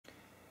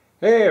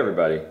Hey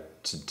everybody!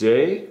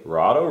 Today,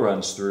 Rahdo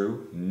runs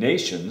through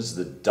Nations,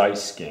 the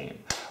dice game,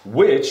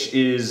 which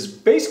is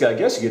basically, I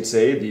guess you could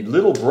say, the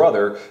little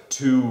brother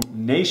to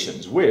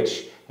Nations,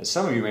 which, as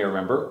some of you may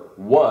remember,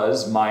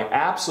 was my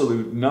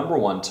absolute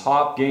 #1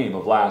 top game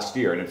of last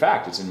year. And in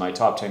fact, it's in my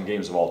top 10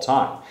 games of all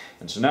time.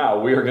 And so now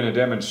we are going to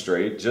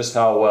demonstrate just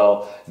how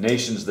well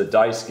Nations, the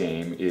dice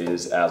game,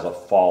 is as a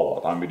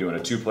follow-up. I'm going to be doing a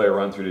 2-player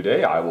run through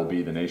today. I will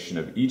be the nation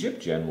of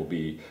Egypt. Jen will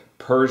be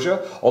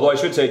Persia. Although I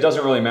should say it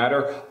doesn't really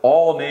matter.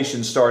 All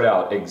nations start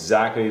out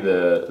exactly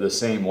the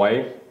same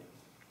way.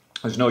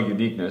 There's no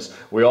uniqueness.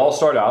 We all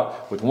start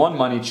out with one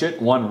money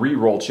chit, one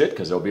re-roll chit,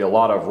 because there'll be a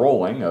lot of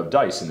rolling of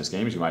dice in this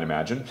game, as you might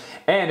imagine.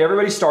 And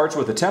everybody starts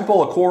with a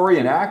temple, a quarry,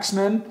 an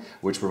axeman,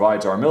 which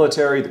provides our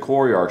military, the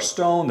quarry our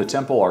stone, the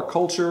temple our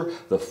culture,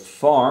 the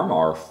farm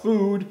our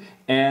food,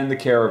 and the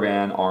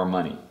caravan our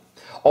money.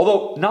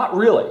 Although, not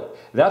really.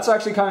 That's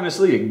actually kind of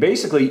misleading.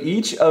 Basically,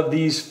 each of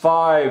these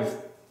 5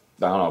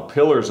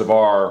 pillars of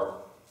our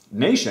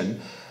nation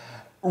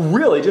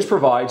really just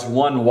provides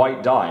one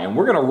white die. And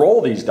we're going to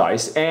roll these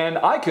dice, and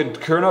I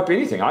could turn up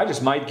anything. I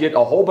just might get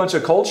a whole bunch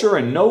of culture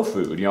and no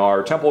food. You know,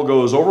 our temple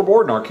goes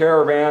overboard and our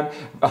caravan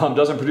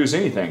doesn't produce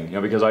anything,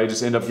 because I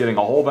just end up getting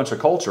a whole bunch of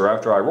culture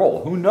after I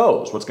roll. Who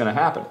knows what's going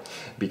to happen?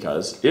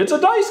 Because it's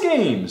a dice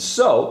game.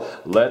 So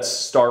let's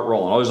start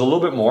rolling. Oh, there's a little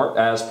bit more.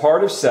 As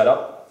part of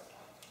setup,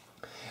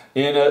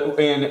 in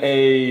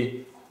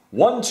a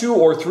 1, 2,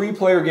 or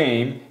 3-player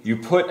game, you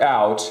put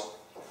out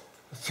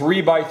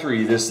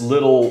 3x3, this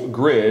little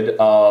grid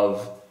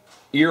of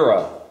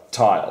era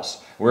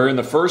tiles. We're in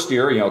the first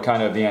era,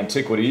 kind of the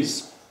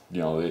antiquities,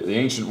 the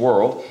ancient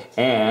world,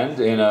 and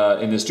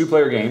in this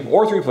 2-player game,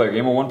 or 3-player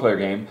game, or 1-player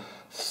game,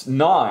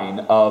 9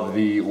 of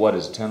the,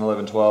 10,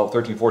 11, 12,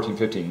 13, 14,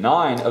 15,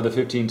 9 of the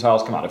 15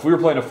 tiles come out. If we were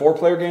playing a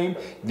 4-player game,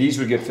 these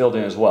would get filled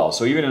in as well.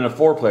 So even in a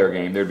 4-player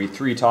game, there'd be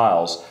 3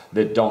 tiles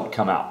that don't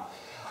come out.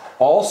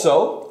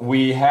 Also,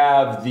 we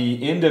have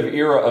the end of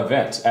era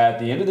event. At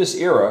the end of this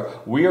era,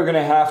 we are going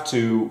to have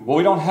to, well,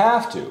 we don't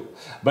have to,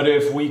 but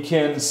if we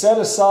can set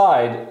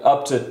aside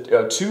up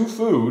to 2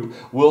 food,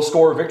 we'll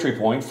score a victory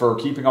point for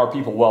keeping our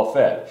people well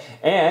fed.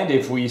 And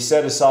if we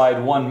set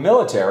aside 1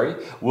 military,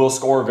 we'll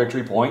score a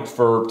victory point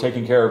for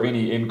taking care of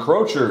any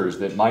encroachers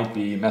that might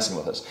be messing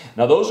with us.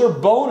 Now, those are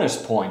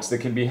bonus points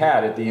that can be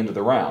had at the end of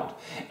the round.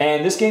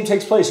 And this game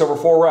takes place over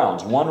 4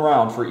 rounds, 1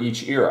 round for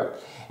each era.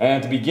 And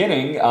at the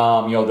beginning,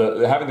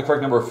 having the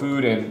correct number of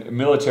food and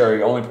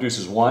military only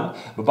produces 1.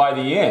 But by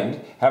the end,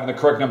 having the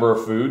correct number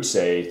of food,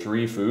 say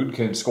 3 food,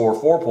 can score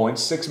 4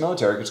 points. 6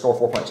 military can score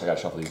 4 points. I got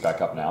to shuffle these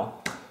back up now,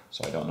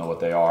 so I don't know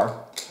what they are.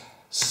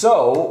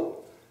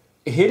 So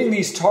hitting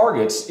these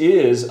targets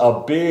is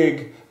a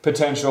big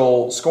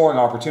potential scoring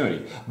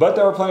opportunity. But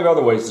there are plenty of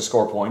other ways to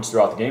score points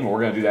throughout the game, and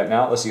we're going to do that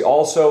now. Let's see.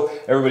 Also,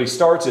 everybody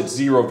starts at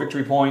 0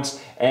 victory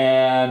points,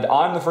 and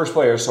I'm the first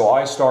player, so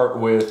I start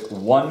with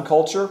 1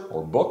 culture,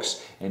 or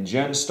books, and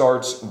Jen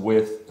starts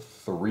with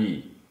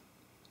 3.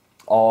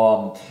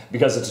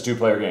 Because it's a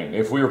 2-player game.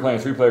 If we were playing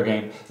a 3-player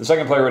game, the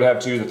second player would have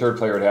 2, the third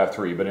player would have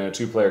 3, but in a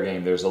 2-player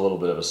game, there's a little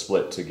bit of a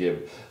split to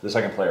give the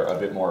second player a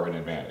bit more of an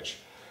advantage.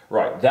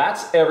 Right,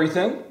 that's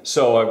everything.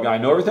 So I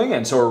know everything,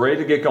 and so we're ready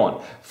to get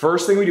going.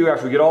 First thing we do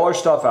after we get all our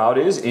stuff out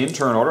is, in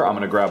turn order, I'm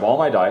going to grab all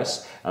my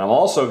dice, and I'm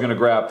also going to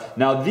grab,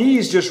 now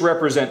these just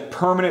represent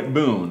permanent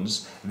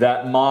boons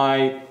that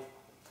my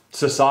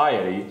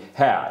society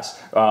has.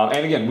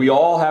 And again, we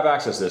all have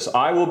access to this.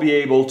 I will be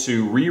able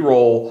to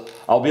re-roll,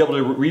 I'll be able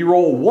to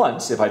re-roll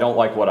once if I don't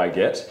like what I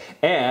get,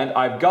 and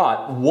I've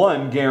got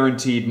 1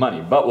 guaranteed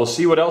money. But we'll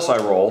see what else I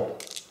roll.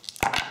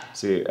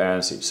 See.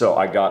 So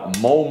I got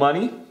more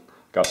money.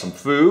 Got some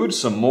food,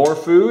 some more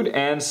food,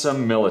 and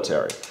some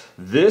military.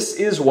 This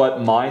is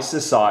what my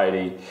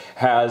society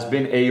has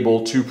been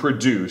able to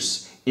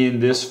produce in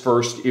this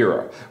first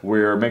era.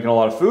 We're making a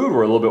lot of food,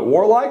 we're a little bit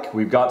warlike,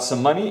 we've got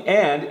some money,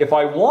 and if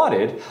I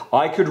wanted,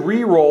 I could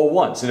re-roll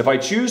once. And if I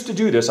choose to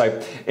do this,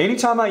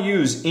 anytime I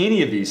use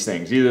any of these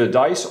things, either the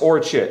dice or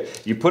a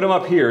chit, you put them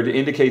up here to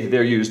indicate that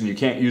they're used, and you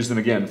can't use them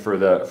again for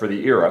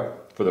the era,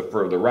 for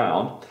the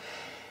round.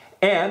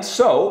 And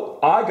so,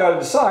 I got to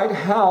decide,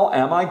 how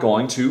am I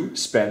going to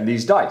spend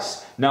these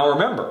dice? Now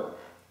remember,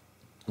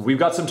 we've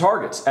got some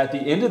targets. At the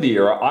end of the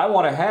era, I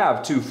want to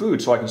have 2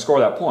 food so I can score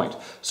that point.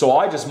 So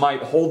I just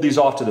might hold these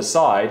off to the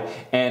side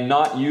and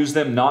not use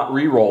them, not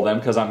re-roll them,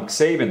 because I'm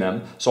saving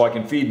them so I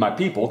can feed my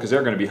people, because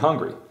they're going to be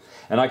hungry.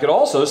 And I could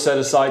also set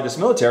aside this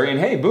military, and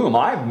hey, boom,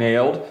 I've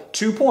nailed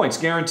 2 points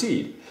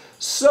guaranteed.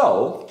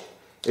 So,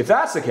 if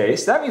that's the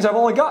case, that means I've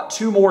only got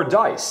 2 more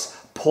dice,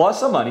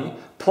 plus a money,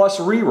 plus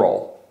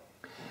re-roll.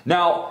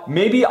 Now,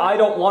 maybe I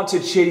don't want to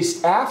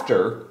chase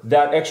after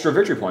that extra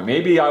victory point.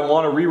 Maybe I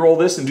want to re-roll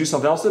this and do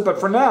something else. But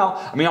for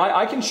now,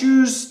 I can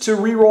choose to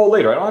re-roll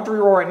later. I don't have to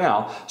re-roll right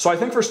now. So I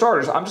think for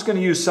starters, I'm just going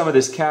to use some of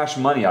this cash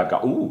money I've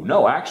got. Ooh,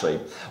 no, actually.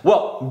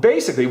 Well,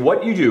 basically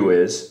what you do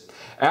is,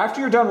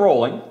 after you're done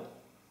rolling,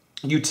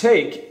 you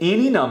take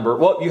any number.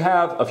 Well, you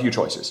have a few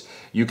choices.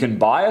 You can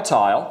buy a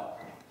tile,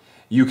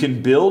 you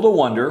can build a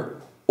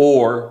wonder,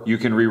 or you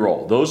can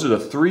re-roll. Those are the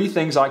three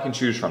things I can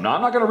choose from. Now,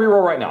 I'm not going to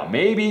re-roll right now.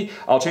 Maybe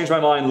I'll change my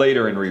mind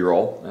later and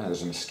re-roll. Ah,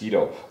 there's a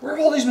mosquito. Where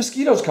have all these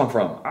mosquitoes come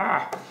from?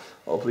 Ah,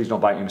 oh, please don't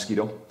bite me,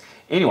 mosquito.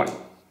 Anyway,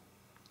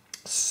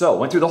 so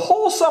went through the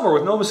whole summer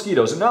with no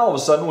mosquitoes, and now all of a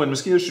sudden, when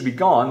mosquitoes should be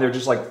gone, they're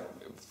just like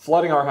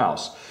flooding our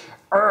house.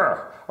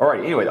 All right,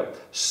 anyway though,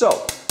 so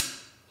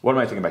what am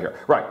I thinking about here?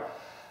 Right.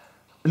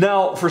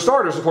 Now, for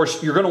starters, of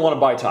course, you're going to want to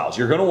buy tiles.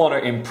 You're going to want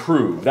to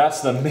improve.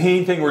 That's the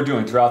main thing we're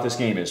doing throughout this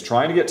game, is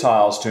trying to get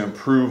tiles to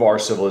improve our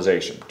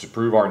civilization, to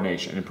improve our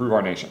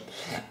nation.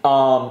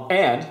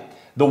 And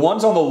the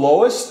ones on the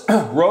lowest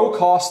row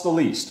cost the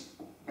least.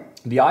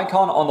 The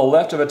icon on the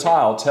left of a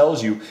tile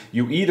tells you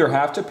you either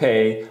have to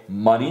pay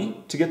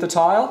money to get the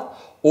tile,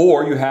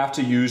 or you have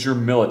to use your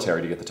military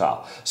to get the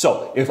tile.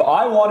 So, if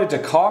I wanted to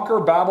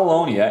conquer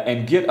Babylonia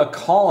and get a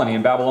colony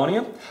in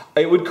Babylonia,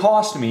 it would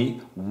cost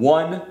me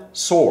 1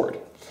 sword.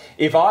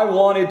 If I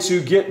wanted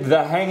to get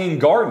the Hanging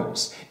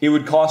Gardens, it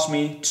would cost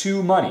me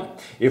 2 money.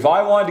 If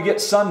I wanted to get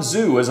Sun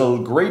Tzu as a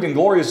great and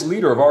glorious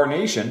leader of our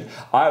nation,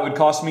 it would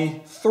cost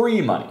me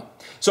 3 money.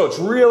 So it's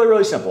really,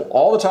 really simple.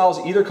 All the tiles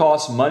either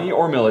cost money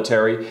or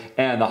military,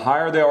 and the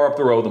higher they are up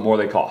the road, the more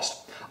they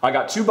cost. I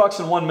got $2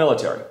 and 1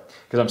 military,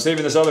 because I'm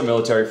saving this other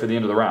military for the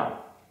end of the round.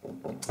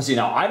 See,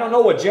 now, I don't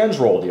know what Jen's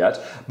rolled yet,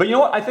 but you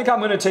know what? I think I'm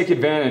going to take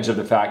advantage of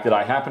the fact that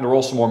I happen to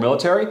roll some more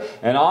military,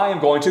 and I am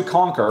going to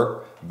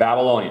conquer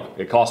Babylonia.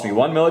 It cost me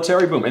 1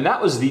 military, boom. And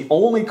that was the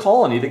only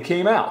colony that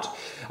came out.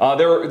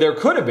 There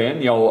could have been,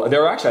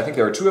 I think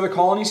there are 2 other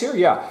colonies here.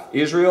 Yeah,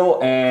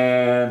 Israel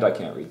and, I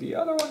can't read the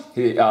other one.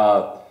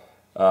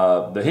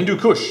 The Hindu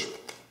Kush.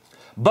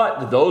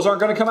 But those aren't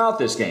going to come out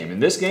this game.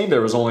 In this game,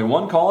 there was only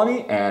 1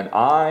 colony, and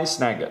I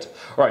snagged it.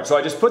 All right, so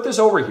I just put this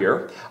over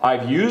here.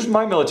 I've used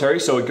my military,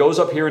 so it goes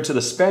up here into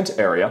the spent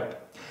area.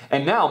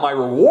 And now my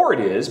reward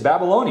is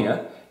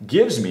Babylonia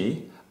gives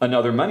me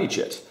another money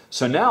chit.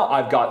 So now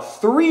I've got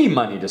 3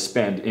 money to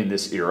spend in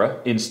this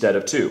era instead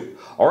of 2.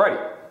 All right,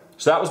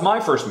 so that was my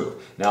first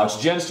move. Now it's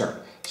Jen's turn.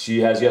 She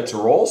has yet to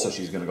roll, so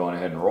she's going to go on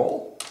ahead and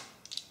roll.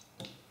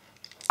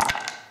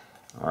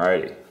 All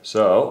righty.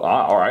 So,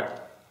 all right.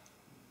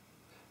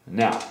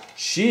 Now,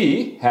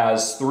 she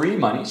has 3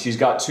 money. She's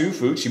got 2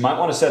 food. She might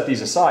want to set these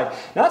aside.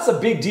 Now, that's a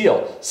big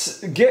deal.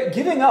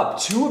 Giving up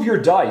 2 of your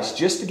dice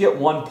just to get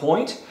 1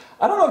 point,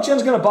 I don't know if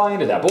Jen's going to buy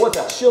into that. But with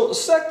that, she'll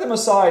set them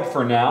aside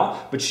for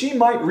now, but she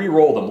might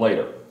re-roll them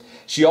later.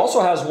 She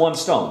also has 1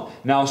 stone.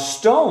 Now,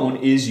 stone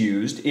is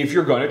used if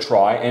you're going to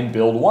try and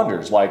build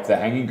wonders, like the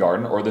Hanging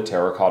Garden or the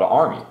Terracotta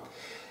Army.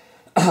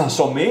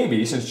 So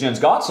maybe, since Jen's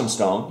got some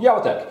stone, yeah,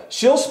 what the heck,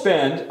 she'll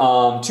spend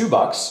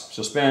 $2.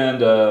 She'll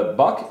spend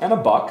 $1 and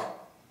 $1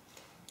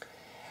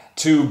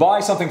 to buy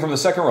something from the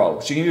second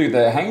row. She can do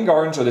the Hanging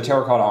Gardens or the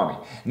Terracotta Army.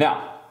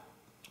 Now,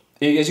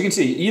 as you can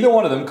see, either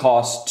one of them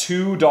costs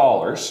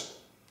 $2.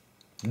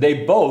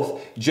 They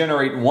both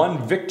generate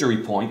 1 victory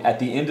point at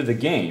the end of the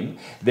game.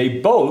 They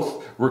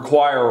both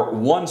require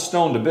 1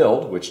 stone to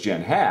build, which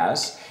Jen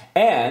has.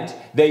 And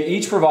they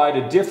each provide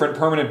a different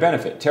permanent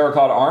benefit.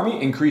 Terracotta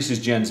Army increases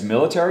Jen's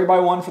military by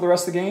 1 for the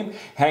rest of the game.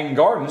 Hanging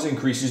Gardens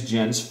increases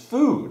Jen's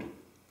food.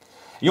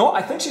 You know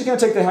what? I think she's going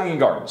to take the Hanging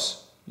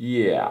Gardens.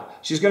 Yeah,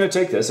 she's going to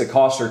take this. It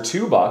costs her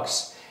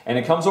 $2, and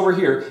it comes over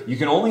here. You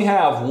can only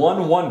have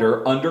 1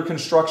 wonder under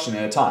construction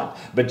at a time.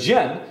 But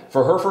Jen,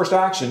 for her first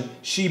action,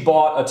 she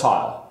bought a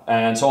tile.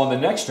 And so on the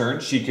next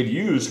turn, she could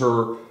use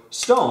her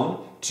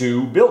stone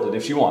to build it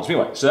if she wants.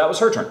 Anyway, so that was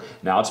her turn.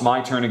 Now it's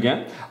my turn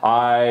again.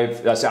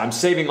 I'm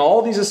saving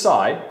all these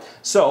aside,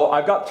 so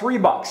I've got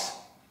 $3.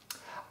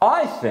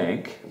 I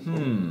think,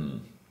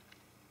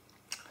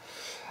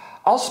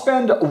 I'll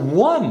spend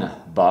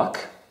 $1,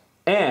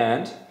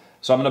 and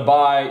so I'm going to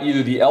buy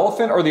either the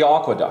elephant or the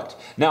aqueduct.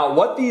 Now,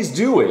 what these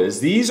do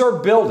is, these are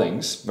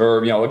buildings,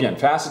 or, again,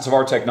 facets of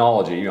our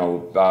technology,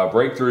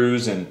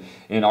 breakthroughs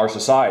in our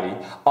society.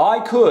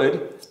 I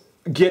could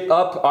get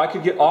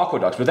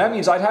aqueducts, but that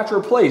means I'd have to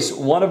replace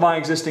one of my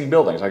existing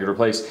buildings. I could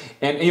replace,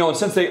 and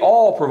since they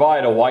all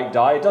provide a white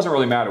dye, it doesn't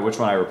really matter which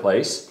one I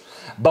replace.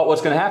 But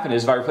what's going to happen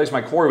is if I replace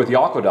my quarry with the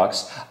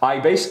aqueducts, I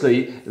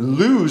basically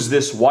lose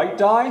this white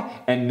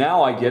dye, and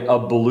now I get a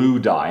blue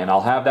dye, and I'll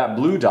have that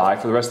blue dye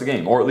for the rest of the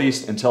game, or at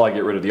least until I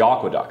get rid of the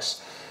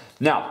aqueducts.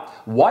 Now,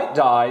 white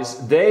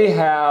dyes, they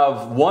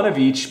have 1 of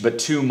each, but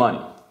 2 money.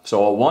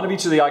 So 1 of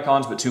each of the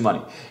icons, but 2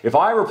 money. If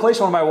I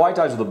replace one of my white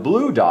dyes with a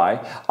blue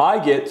dye, I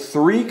get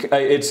 3,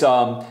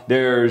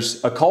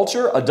 there's a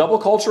culture, a double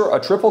culture,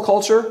 a triple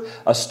culture,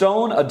 a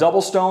stone, a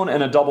double stone,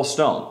 and a double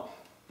stone.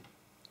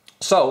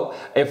 So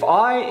if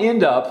I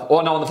end up,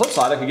 well, now on the flip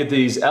side, I could get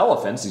these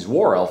elephants, these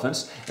war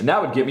elephants, and that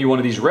would get me one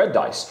of these red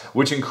dice,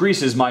 which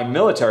increases my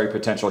military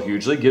potential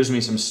hugely, gives me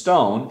some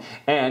stone,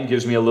 and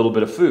gives me a little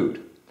bit of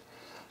food.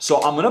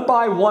 So I'm going to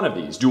buy 1 of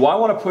these. Do I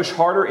want to push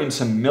harder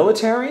into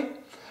military?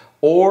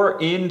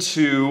 or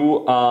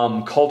into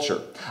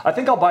culture. I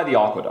think I'll buy the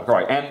aqueduct. All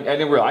right, and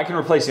I can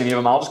replace any of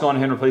them. I'll just go on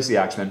ahead and replace the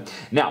axemen.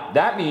 Now,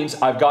 that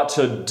means I've got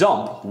to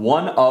dump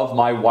one of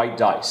my white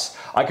dice.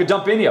 I could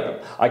dump any of them.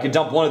 I could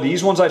dump one of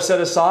these ones I've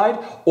set aside,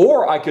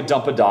 or I could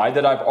dump a die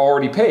that I've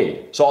already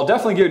paid. So I'll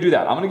definitely do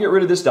that. I'm going to get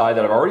rid of this die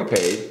that I've already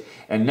paid,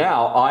 and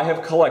now I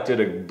have collected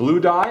a blue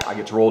die. I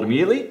get to roll it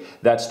immediately.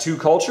 That's 2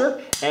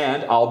 culture,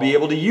 and I'll be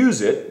able to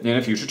use it in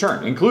a future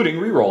turn, including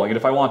re-rolling it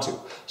if I want to.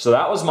 So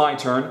that was my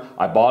turn.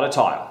 I bought a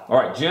tile. All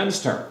right,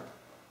 Jen's turn.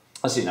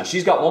 Let's see, now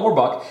she's got 1 more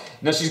buck.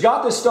 Now she's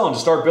got this stone to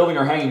start building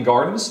her hanging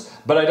gardens,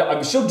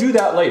 but she'll do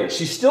that later.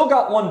 She's still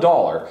got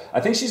 $1. I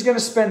think she's going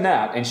to spend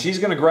that, and she's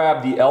going to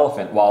grab the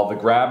elephant while the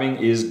grabbing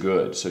is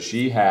good. So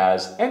she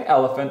has an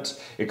elephant.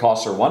 It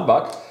costs her 1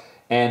 buck.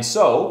 And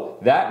so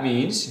that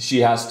means she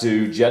has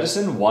to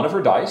jettison 1 of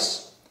her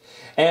dice.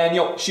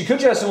 And she could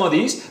jettison one of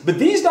these, but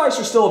these dice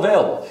are still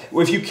available.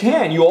 If you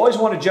can, you always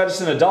want to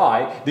jettison a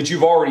die that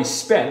you've already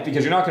spent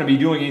because you're not going to be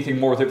doing anything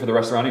more with it for the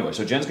rest of the round anyway.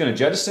 So Jen's going to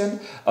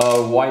jettison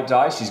a white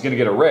dice. She's going to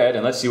get a red,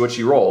 and let's see what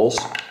she rolls.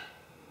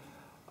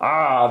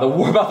 About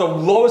the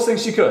lowest thing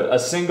she could, a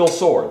single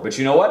sword. But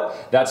you know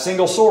what? That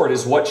single sword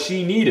is what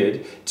she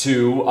needed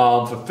to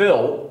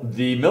fulfill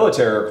the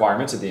military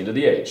requirements at the end of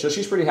the age. So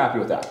she's pretty happy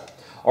with that.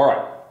 All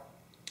right.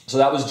 So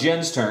that was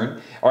Jen's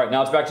turn. All right,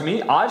 now it's back to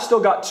me. I've still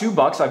got 2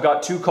 bucks. I've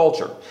got 2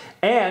 culture.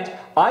 And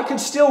I could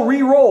still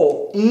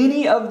re-roll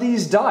any of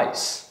these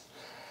dice.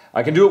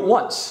 I can do it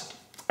once.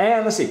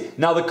 And let's see.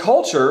 Now the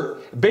culture,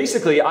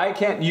 basically, I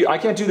can't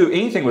do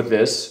anything with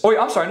this. Oh,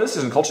 yeah, I'm sorry. No, this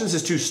isn't culture. This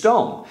is 2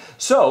 stone.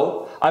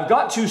 So I've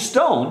got 2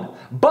 stone,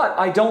 but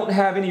I don't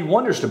have any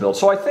wonders to build.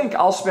 So I think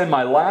I'll spend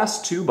my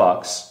last 2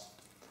 bucks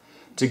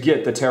to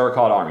get the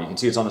terracotta army. You can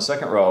see it's on the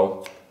 2nd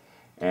row.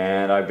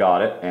 And I've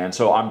got it. And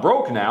so I'm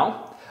broke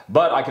now.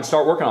 But I can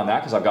start working on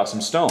that because I've got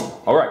some stone.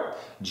 All right,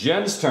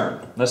 Jen's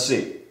turn. Let's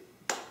see.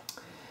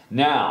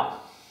 Now,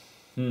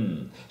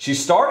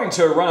 she's starting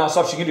to run out of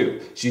stuff she can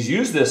do. She's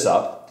used this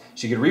up.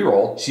 She can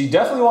re-roll. She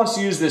definitely wants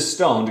to use this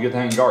stone to get the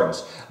hanging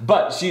gardens.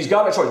 But she's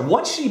got a choice.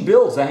 Once she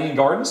builds the hanging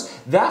gardens,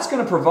 that's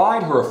going to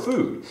provide her a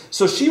food.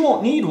 So she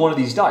won't need one of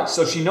these dice.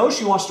 So she knows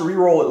she wants to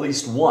re-roll at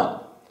least 1.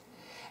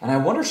 And I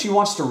wonder if she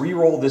wants to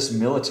re-roll this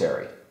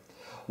military.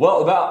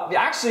 Well,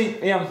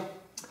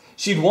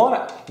 she'd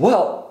want to...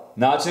 Well...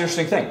 Now, it's an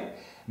interesting thing.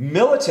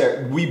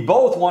 Military, we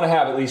both want to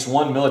have at least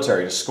 1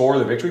 military to score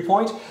the victory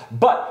point,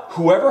 but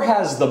whoever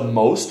has the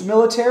most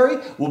military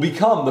will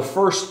become the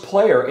first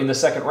player in the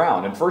 2nd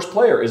round, and first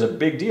player is a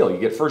big deal. You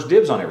get first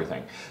dibs on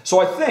everything. So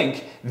I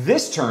think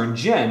this turn,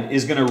 Jen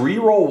is going to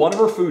re-roll 1 of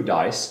her food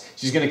dice.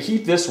 She's going to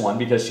keep this one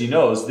because she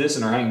knows this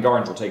and her hanging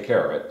gardens will take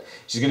care of it.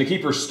 She's going to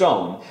keep her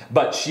stone,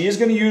 but she is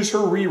going to use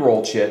her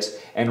re-roll chit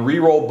and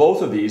re-roll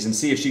both of these and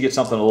see if she gets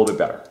something a little bit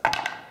better.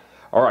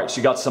 All right,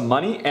 she got some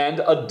money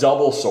and a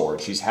double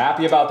sword. She's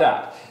happy about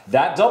that.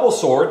 That double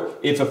sword,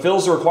 it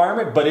fulfills the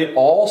requirement, but it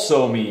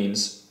also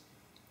means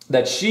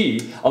that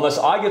she, unless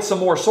I get some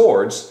more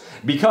swords,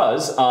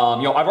 because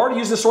I've already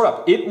used this sword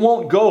up, it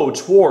won't go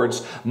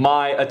towards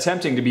my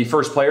attempting to be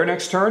first player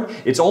next turn.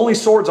 It's only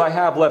swords I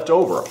have left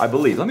over, I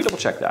believe. Let me double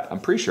check that. I'm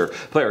pretty sure.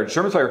 Player,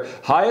 determined player,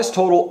 highest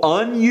total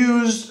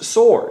unused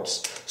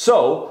swords.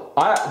 So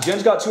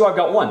Jen's got 2, I've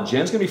got 1.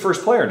 Jen's going to be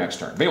first player next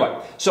turn. But anyway,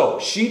 so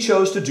she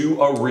chose to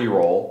do a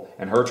re-roll,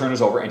 and her turn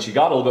is over, and she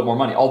got a little bit more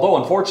money. Although,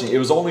 unfortunately, it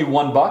was only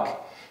 1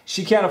 buck.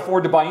 She can't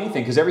afford to buy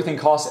anything because everything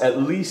costs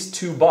at least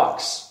 2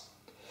 bucks.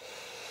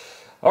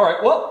 All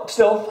right, well,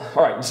 still.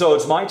 All right, so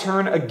it's my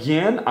turn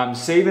again. I'm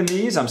saving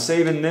these. I'm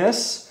saving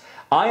this.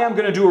 I am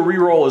going to do a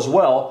re-roll as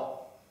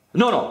well.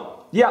 No.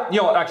 Yeah,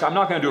 actually, I'm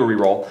not going to do a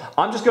re-roll.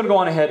 I'm just going to go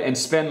on ahead and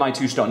spend my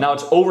 2 stone. Now,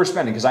 it's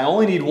overspending because I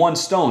only need 1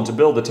 stone to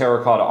build the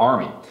terracotta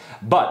army.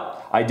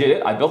 But I did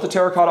it. I built the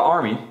terracotta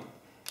army,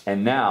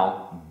 and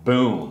now,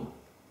 boom,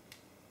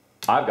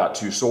 I've got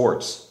 2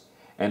 swords.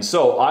 And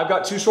so I've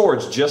got 2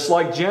 swords just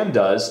like Jen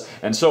does,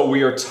 and so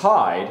we are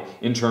tied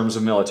in terms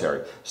of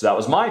military. So that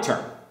was my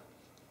turn.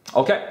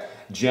 Okay,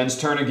 Jen's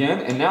turn again,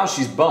 and now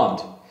she's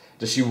bummed.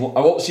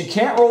 Well, she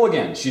can't roll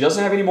again. She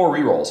doesn't have any more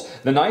rerolls.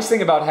 The nice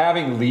thing about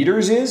having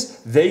leaders is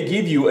they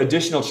give you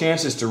additional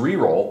chances to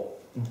reroll,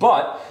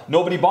 but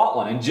nobody bought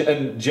one,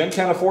 and Jen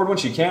can't afford one.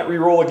 She can't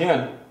reroll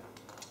again.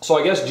 So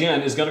I guess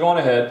Jen is going to go on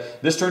ahead.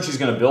 This turn she's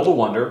going to build a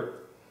wonder.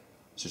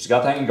 So she's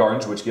got the hanging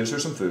gardens, which gives her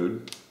some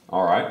food.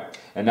 All right,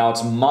 and now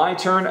it's my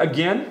turn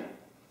again.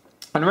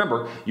 And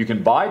remember, you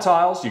can buy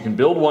tiles, you can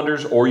build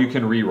wonders, or you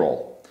can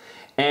reroll.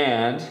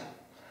 And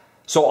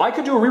so I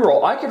could do a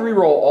reroll. I could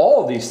reroll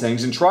all of these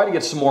things and try to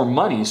get some more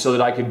money so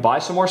that I could buy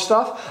some more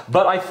stuff.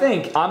 But I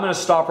think I'm going to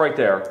stop right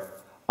there.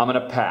 I'm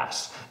going to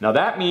pass. Now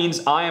that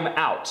means I am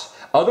out.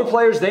 Other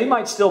players, they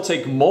might still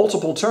take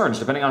multiple turns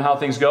depending on how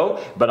things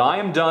go. But I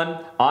am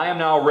done. I am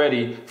now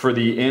ready for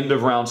the end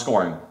of round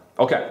scoring.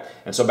 Okay,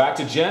 and so back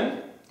to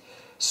Jen.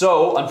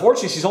 So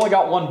unfortunately, she's only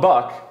got 1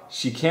 buck.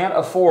 She can't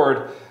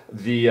afford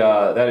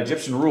that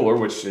Egyptian ruler,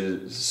 which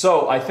is,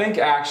 so I think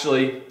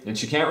actually, and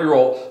she can't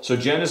reroll, so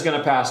Jen is going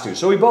to pass too.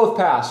 So we both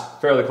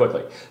passed fairly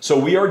quickly. So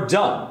we are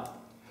done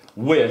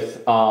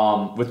with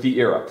the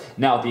era.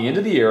 Now, at the end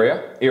of the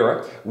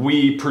era,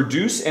 we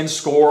produce and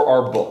score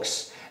our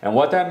books. And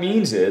what that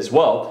means is,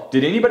 well,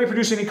 did anybody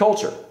produce any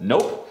culture?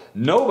 Nope.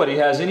 Nobody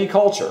has any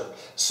culture.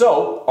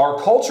 So our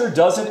culture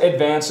doesn't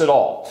advance at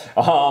all.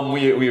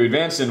 We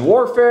advanced in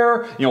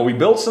warfare, we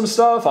built some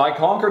stuff, I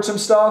conquered some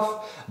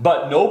stuff,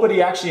 but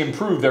nobody actually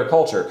improved their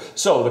culture.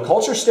 So the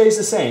culture stays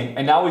the same,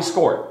 and now we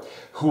score it.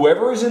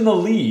 Whoever is in the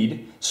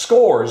lead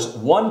scores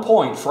 1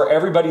 point for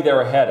everybody they're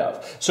ahead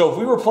of. So if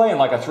we were playing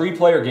like a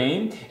 3-player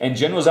game and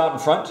Jen was out in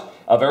front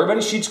of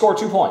everybody, she'd score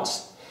 2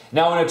 points.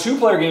 Now in a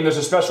 2-player game, there's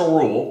a special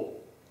rule.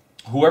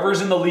 Whoever is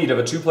in the lead of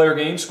a 2-player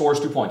game scores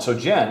 2 points. So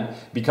Jen,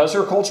 because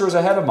her culture is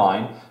ahead of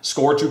mine,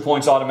 scored 2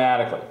 points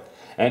automatically.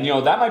 And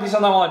that might be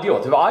something I want to deal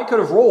with. If I could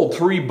have rolled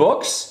 3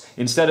 books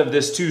instead of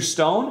this 2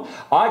 stone,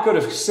 I could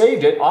have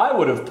saved it, I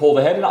would have pulled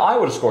ahead, and I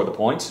would have scored the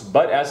points.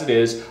 But as it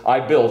is, I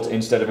built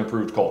instead of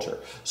improved culture.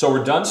 So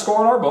we're done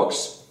scoring our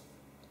books.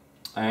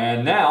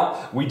 And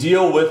now we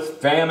deal with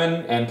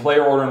famine and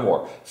player order and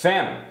war.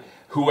 Famine.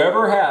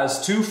 Whoever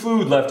has 2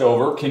 food left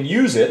over can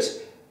use it.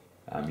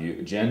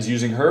 Jen's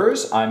using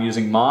hers, I'm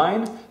using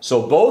mine.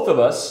 So both of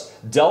us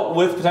dealt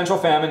with potential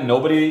famine.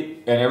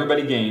 Nobody and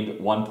everybody gained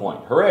 1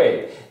 point.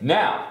 Hooray!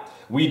 Now,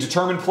 we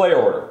determine player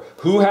order.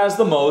 Who has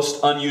the most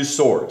unused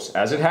swords?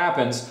 As it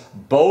happens,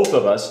 both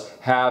of us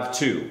have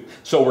 2.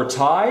 So we're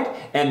tied,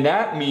 and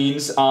that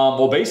means,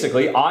 well,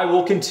 basically, I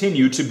will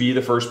continue to be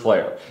the first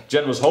player.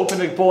 Jen was hoping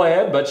to pull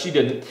ahead, but she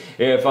didn't.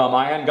 If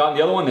I hadn't gotten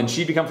the other one, then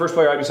she'd become first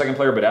player, I'd be second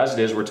player, but as it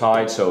is, we're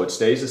tied, so it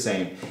stays the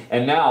same.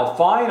 And now,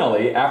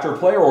 finally, after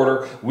player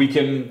order, we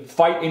can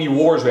fight any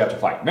wars we have to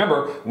fight.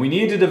 Remember, we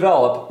need to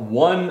develop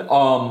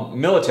 1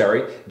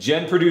 military.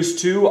 Jen produced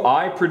 2,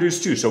 I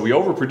produced 2, so we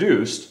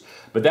overproduced.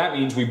 But that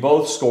means we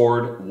both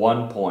scored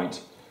 1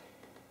 point.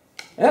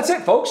 And that's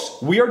it,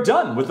 folks. We are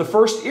done with the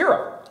first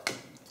era.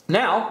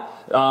 Now,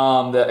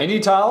 any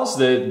tiles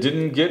that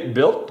didn't get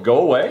built go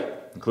away,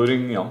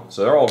 including,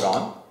 so they're all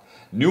gone.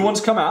 New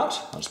ones come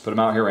out. I'll just put them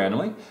out here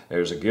randomly.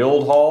 There's a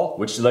guild hall,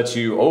 which lets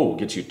you,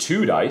 get you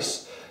 2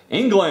 dice.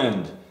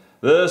 England,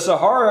 the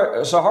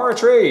Sahara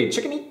trade,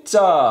 Chichen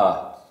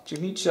Itza,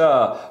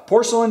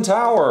 porcelain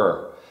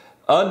tower,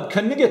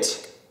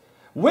 Knigget,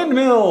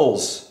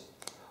 windmills,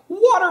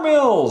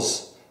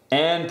 watermills,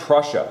 and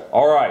Prussia.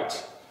 All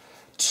right.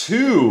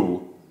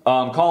 2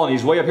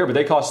 colonies way up here, but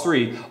they cost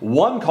 3.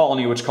 1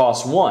 colony, which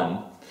costs 1.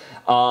 Right.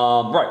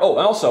 Oh,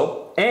 and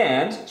also,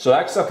 so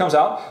that stuff comes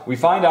out. We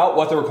find out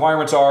what the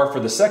requirements are for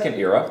the second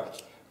era.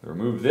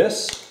 Remove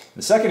this.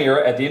 The second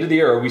era, at the end of the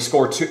era, we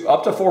score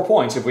up to 4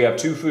 points if we have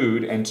 2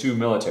 food and 2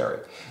 military.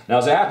 Now,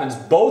 as it happens,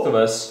 both of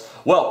us,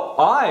 all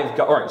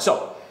right,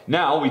 so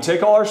now we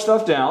take all our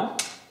stuff down,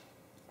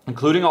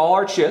 including all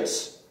our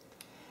chits.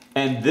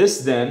 And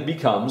this then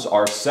becomes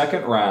our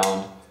second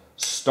round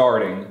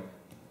starting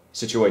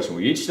situation.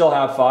 We each still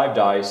have 5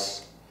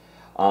 dice,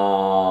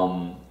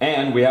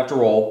 and we have to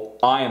roll.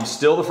 I am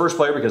still the first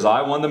player because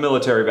I won the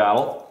military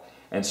battle,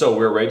 and so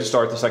we're ready to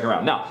start the second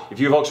round. Now, if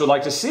you folks would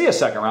like to see a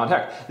second round,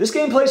 heck, this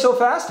game plays so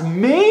fast,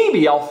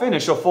 maybe I'll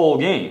finish a full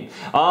game.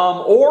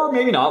 Or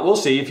maybe not, we'll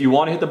see. If you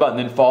want to hit the button,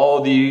 then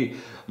follow the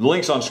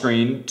links on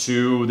screen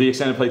to the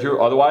extended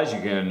playthrough. Otherwise, you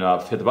can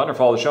hit the button or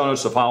follow the show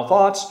notes. So final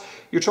thoughts,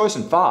 your choice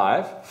in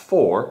 5,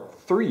 4,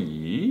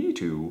 3,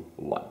 2,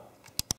 1.